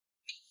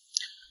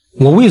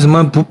我为什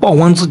么不曝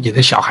光自己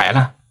的小孩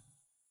呢？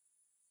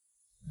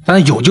但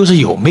是有就是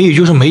有，没有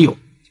就是没有。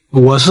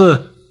我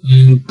是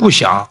不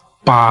想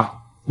把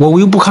我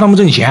又不靠他们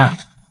挣钱，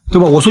对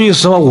吧？我说句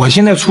实话，我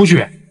现在出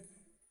去，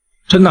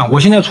真的，我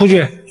现在出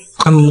去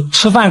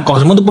吃饭搞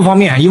什么都不方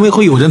便，因为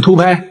会有人偷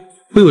拍，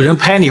会有人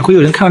拍你，会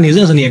有人看到你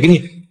认识你，给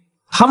你，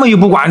他们又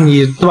不管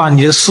你，对吧？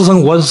你的私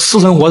生活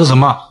是什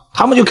么？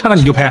他们就看到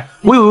你就拍。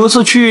我有一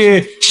次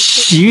去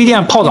洗浴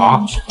店泡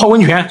澡、泡温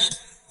泉，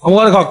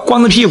我靠，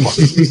光着屁股，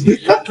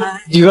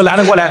几个男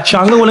的过来，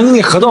想着我能跟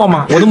你合照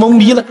吗？我都懵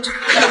逼了，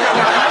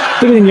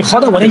对不对？你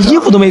好歹我连衣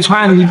服都没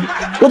穿，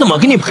我怎么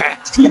给你拍？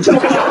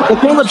我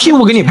光着屁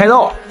股给你拍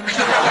照，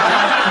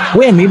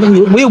我也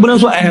不能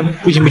说，哎，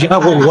不行，哎，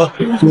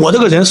我这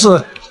个人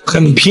是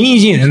很平易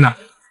近人的，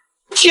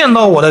见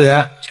到我的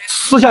人，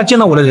私下见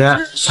到我的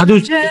人，他就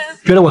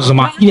觉得我是什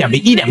么，一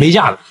点没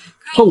架子。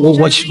说我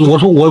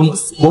说我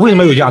为什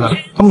么有架子？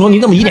他们说你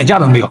怎么一点架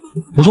子都没有？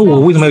我说我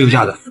为什么要有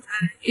架子？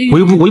我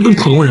又不是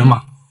普通人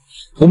嘛，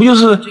我不就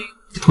是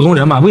普通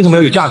人嘛？为什么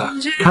要有架子？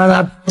他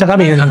在他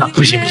面前说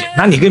不行，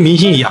那你跟明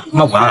星一样，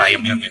那我也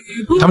没有，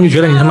他们就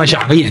觉得你他妈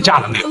想个一点架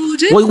子没有。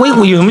我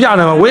有什么架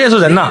子吗？我也是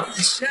人呐，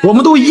我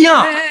们都一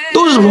样，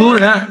都是普通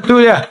人，对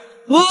不对？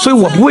所以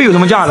我不会有什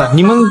么架子。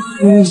你们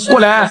过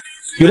来。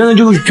有的人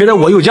就觉得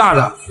我有架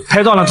子，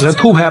拍照呢只能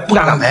偷拍，不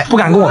敢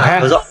跟我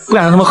拍，不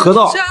敢跟他们合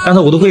照。但是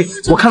我都会，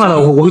我看到了，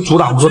我会阻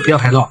挡，我说不要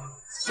拍照。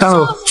但是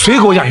随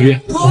口讲一句，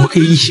我们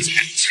可以一起拍，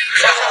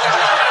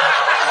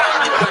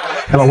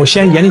对吧？我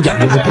先严厉讲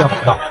一句，不要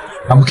拍照，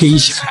咱们可以一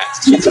起拍。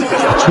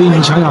所以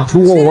你想想，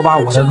如果我把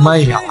我的什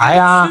么小孩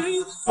呀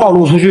暴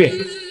露出去，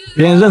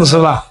别人认识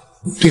了，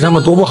对他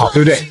们多不好，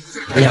对不对？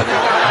哎呀，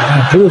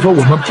不是说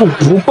我们不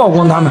曝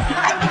光他们，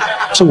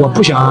是我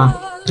不想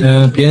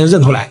别人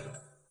认出来。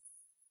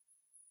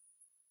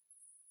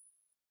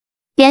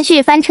连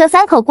续翻车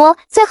3口锅，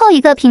最后一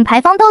个品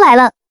牌方都来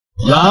了。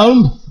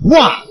Round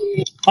 1啊，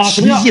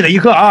奇迹的一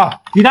刻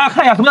啊！给大家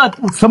看一下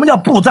什么叫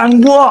不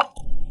粘锅。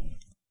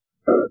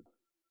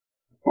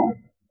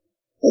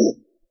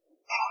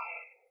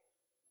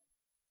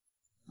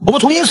我们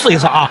重新试一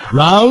次啊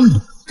 ！Round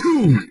 2，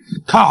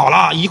看好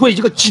了，一会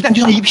这个鸡蛋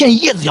就像一片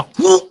叶子一样，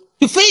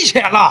就飞起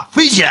来了。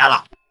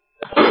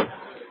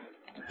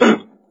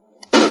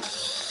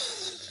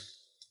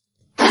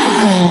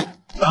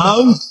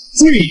Round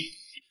 3。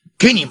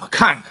给你们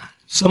看看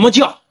什么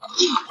叫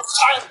一粘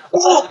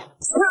锅。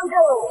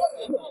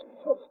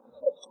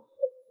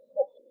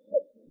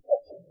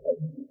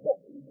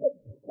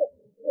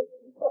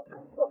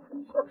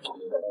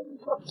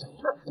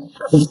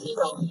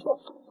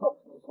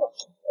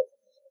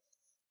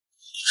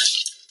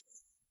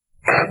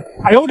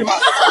哎呦我的妈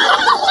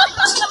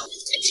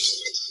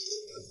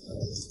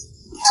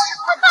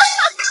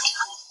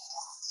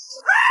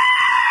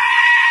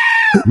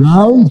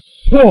！Round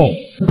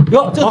 4，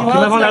哟，这品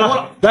牌方来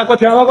了，来，给我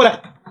品牌方过来。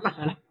来，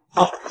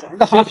好，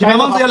品牌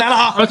方直接来了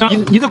啊！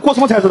你这锅什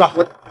么材质的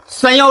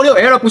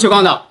316L 不锈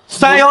钢的。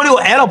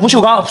316L 不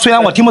锈钢，虽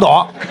然我听不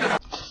懂。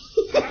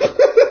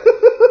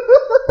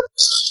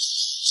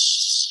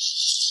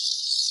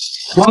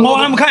往我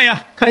们看一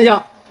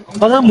下，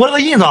他磨了个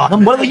印子啊，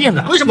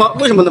为什么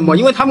能磨？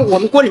因为我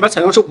们锅里面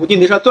采用是5D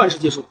镭射钻石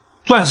技术。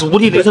钻石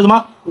5D 镭射什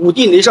么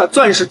？5D 镭射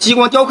钻石激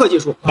光雕刻技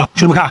术啊！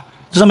兄弟们看，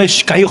这上面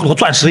感觉有很多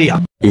钻石一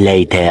样。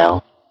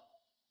Later，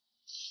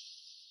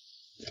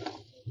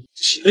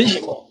 能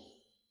行吗？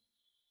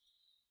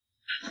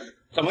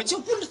怎么就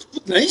不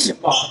能行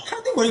吧？太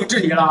对我有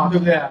质疑了，对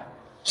不对？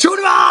兄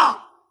弟们，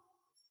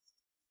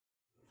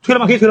吹了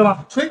吗？可以吹了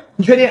吗？吹，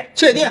你确定？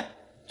确定，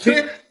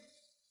吹。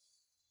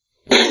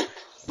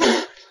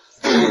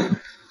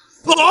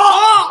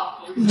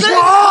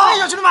哎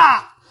呀，兄弟们，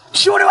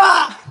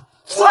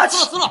我死了！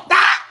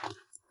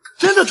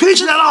真的吹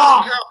起来了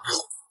啊！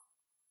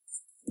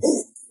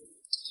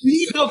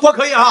这个锅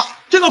可以啊，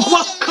这个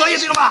锅可以，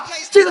对了吧？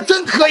这个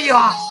真可以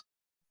啊！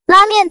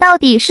拉面到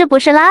底是不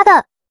是拉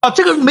的？啊，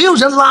这个没有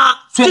人拉，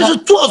这是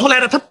做出来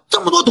的。它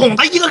这么多桶，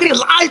它一个给你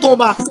拉一桶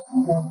吧。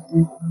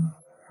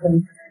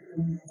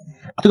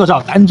这个叫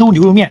兰州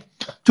牛肉面，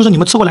就是你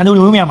们吃过兰州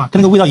牛肉面吗？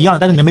跟那个味道一样的，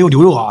但是里面没有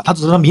牛肉啊，它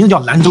只是名字叫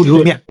兰州牛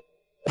肉面。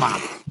妈，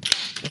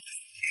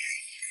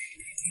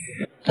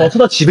我吃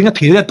到起飞，那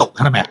腿都在抖，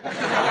看到没？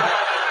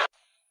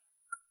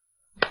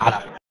拉的，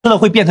吃了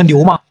会变成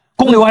牛吗？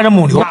公牛还是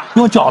母牛？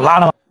用脚拉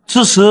的吗？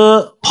支持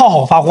泡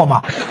好发货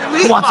吗？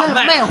我在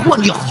卖货，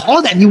你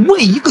好歹你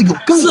问一个有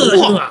根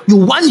货、有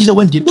问题的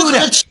问题，对不对？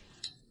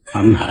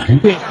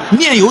对，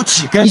面有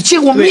几根？你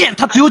见过面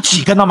它只有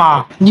几根的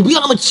吗？你不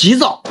要那么急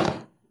躁，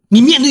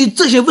你面对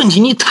这些问题，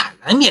你坦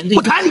然面对。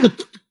不谈这个。哦，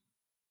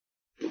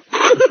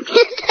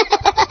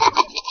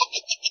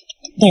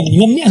你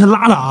的面是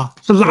拉的啊，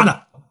是拉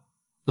的，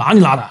哪里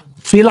拉的？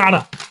谁拉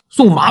的？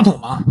送马桶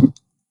吗？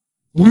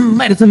我们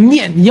卖的是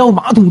面，你要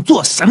马桶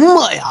做什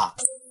么呀？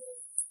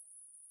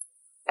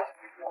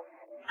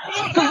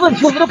这问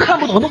题我们都看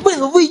不懂，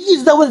问一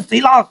直在问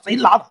谁拉的。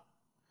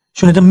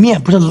兄弟，这面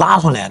不是拉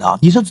出来的，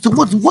你说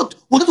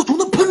我这个从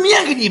头喷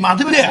面给你嘛，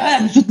对不对？哎，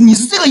你说你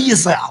是这个意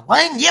思呀？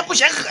你也不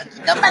嫌狠，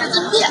你这卖的是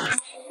面。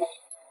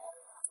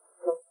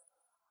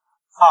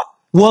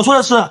我说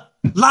的是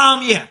拉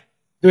面，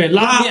对，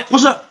拉面不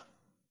是拉，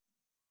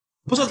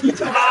不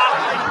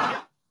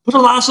是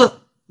拉是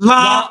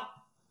拉，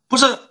不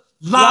是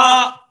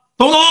拉，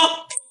懂不懂？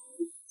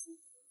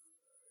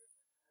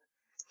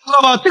知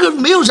道吧？这个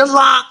没有人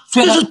拉，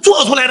这是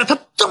做出来的。他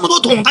这么多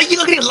桶，他一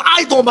个给你拉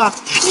一桶吧？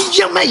你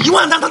想卖1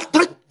万单，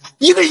他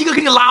一个一个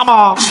给你拉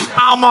吗？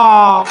拉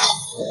吗？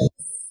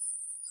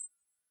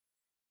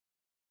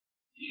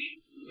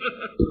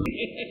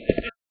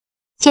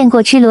见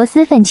过吃螺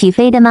蛳粉起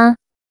飞的吗？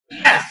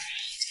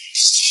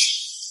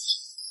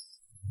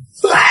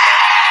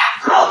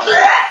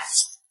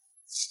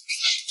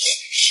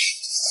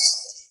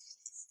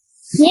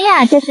你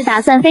俩这是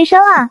打算飞升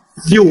啊？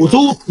柳州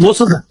螺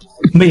蛳粉，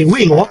美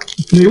味螺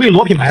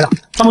品牌的，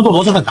专门做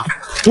螺蛳粉的。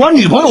我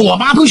女朋友、我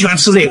妈都喜欢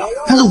吃这个，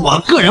但是我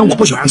个人我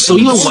不喜欢吃，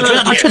因为我觉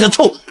得它确实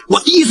臭。我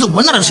第一次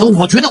闻到的时候，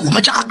我觉得我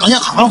们家好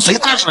像谁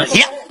大水。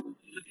天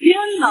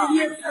哪！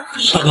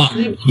大哥，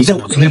你在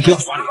我身边不要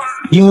耍脸，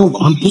因为我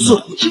们不是，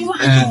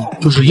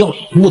就是要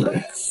输的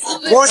人。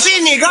我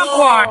信你个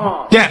鬼！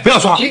对，不要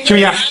刷，行不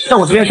行？在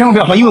我这边千万不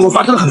要刷，因为我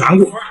刷真的很难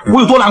过。我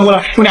有多难过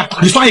了，兄弟，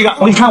你刷一个，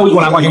我给你看我有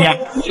多难过，行不行？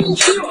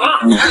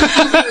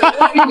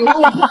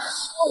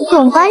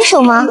总扳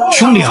手吗？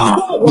兄弟啊，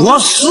螺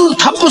丝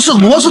它不是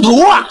螺丝头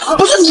啊，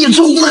不是你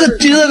从那个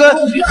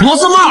螺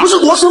丝帽，不是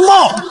螺丝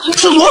帽，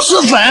是螺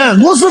蛳粉，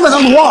螺蛳粉的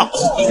螺，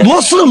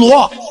螺丝的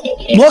螺，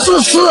螺丝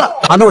的丝。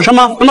他弄什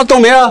么？什么都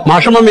没啊？马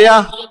什么没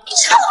啊？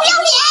臭不要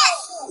脸！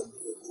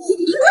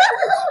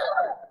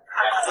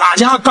哪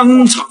家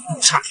钢厂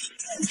产？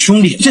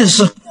兄弟，这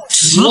是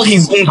食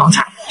品工厂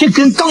产，这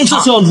跟钢厂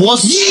是要螺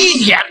丝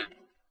一点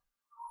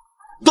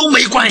都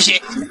没关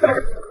系。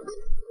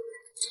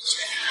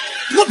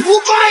我不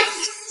乖，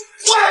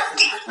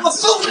我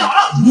受不了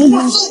了！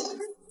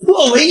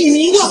作为一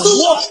名主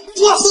播，我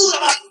受不了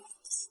了！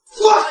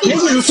我别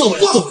人受不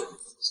了。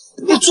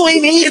你作为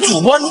一名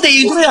主播，你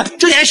得对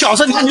这点小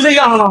事，你看你这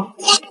样了吗？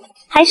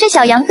还是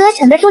小杨哥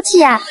沉得住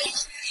气啊！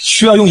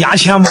需要用牙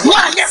签吗？我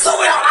也受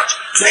不了了！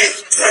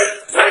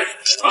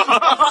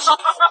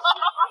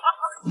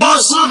螺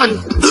蛳粉，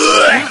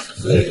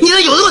你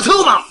这有这么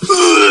臭吗？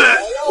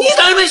你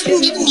在那边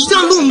你这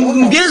样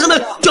弄，别人什么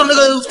叫那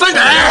个翻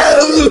转？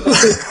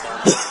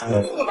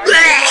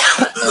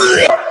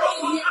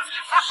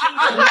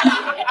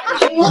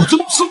我真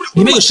受不了！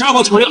里面有12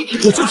包调料，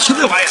我就吃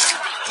这玩意儿，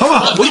好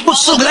吧？我就不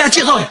吃，我给大家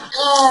介绍一下，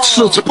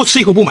不吃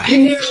一口不买。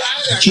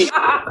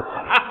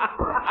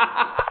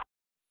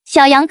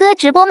小杨哥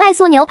直播卖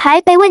素牛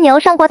排，被问牛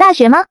上过大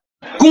学吗？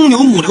公牛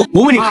母牛，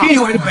我问你黑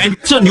牛还是白牛？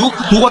这牛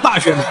读过大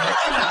学没？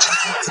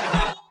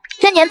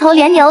这年头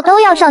连牛都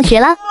要上学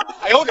了。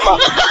哎呦我的妈！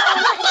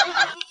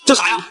这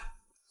啥呀？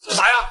这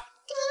啥呀？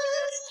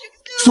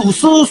手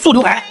撕素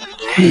牛排，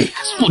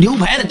素牛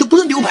排的，这不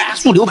是牛排，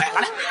素牛排，拿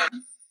来。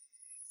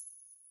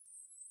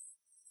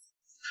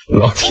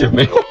老铁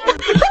没有，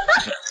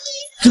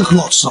这个很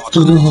好吃啊，这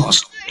个真的很好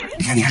吃。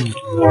你看，你看，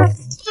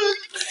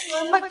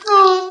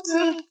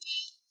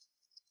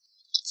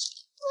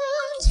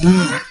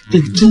这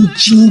真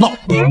筋道。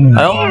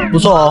哎呦，不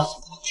错哦。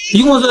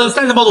一共是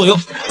30包左右，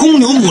公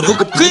牛母牛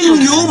跟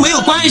牛没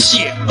有关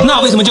系，那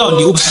为什么叫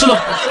牛吃了？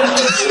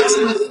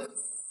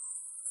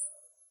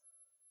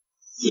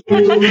一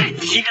个字。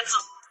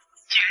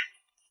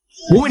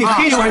我问你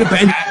黑牛还是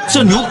白牛？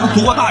这牛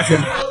读过大学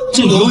没？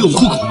这牛有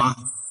户口吗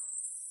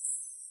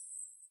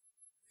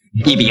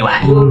？1比1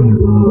万，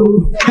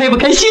开不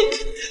开心？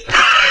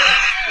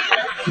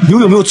牛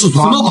有没有痔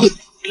疮？什么鬼？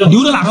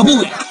牛的哪个部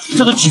位？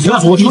这是几条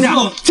左兄弟，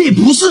这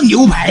不是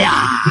牛排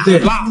呀，对，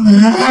辣，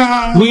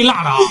微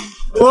辣的啊！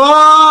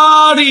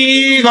我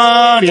的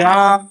个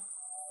娘！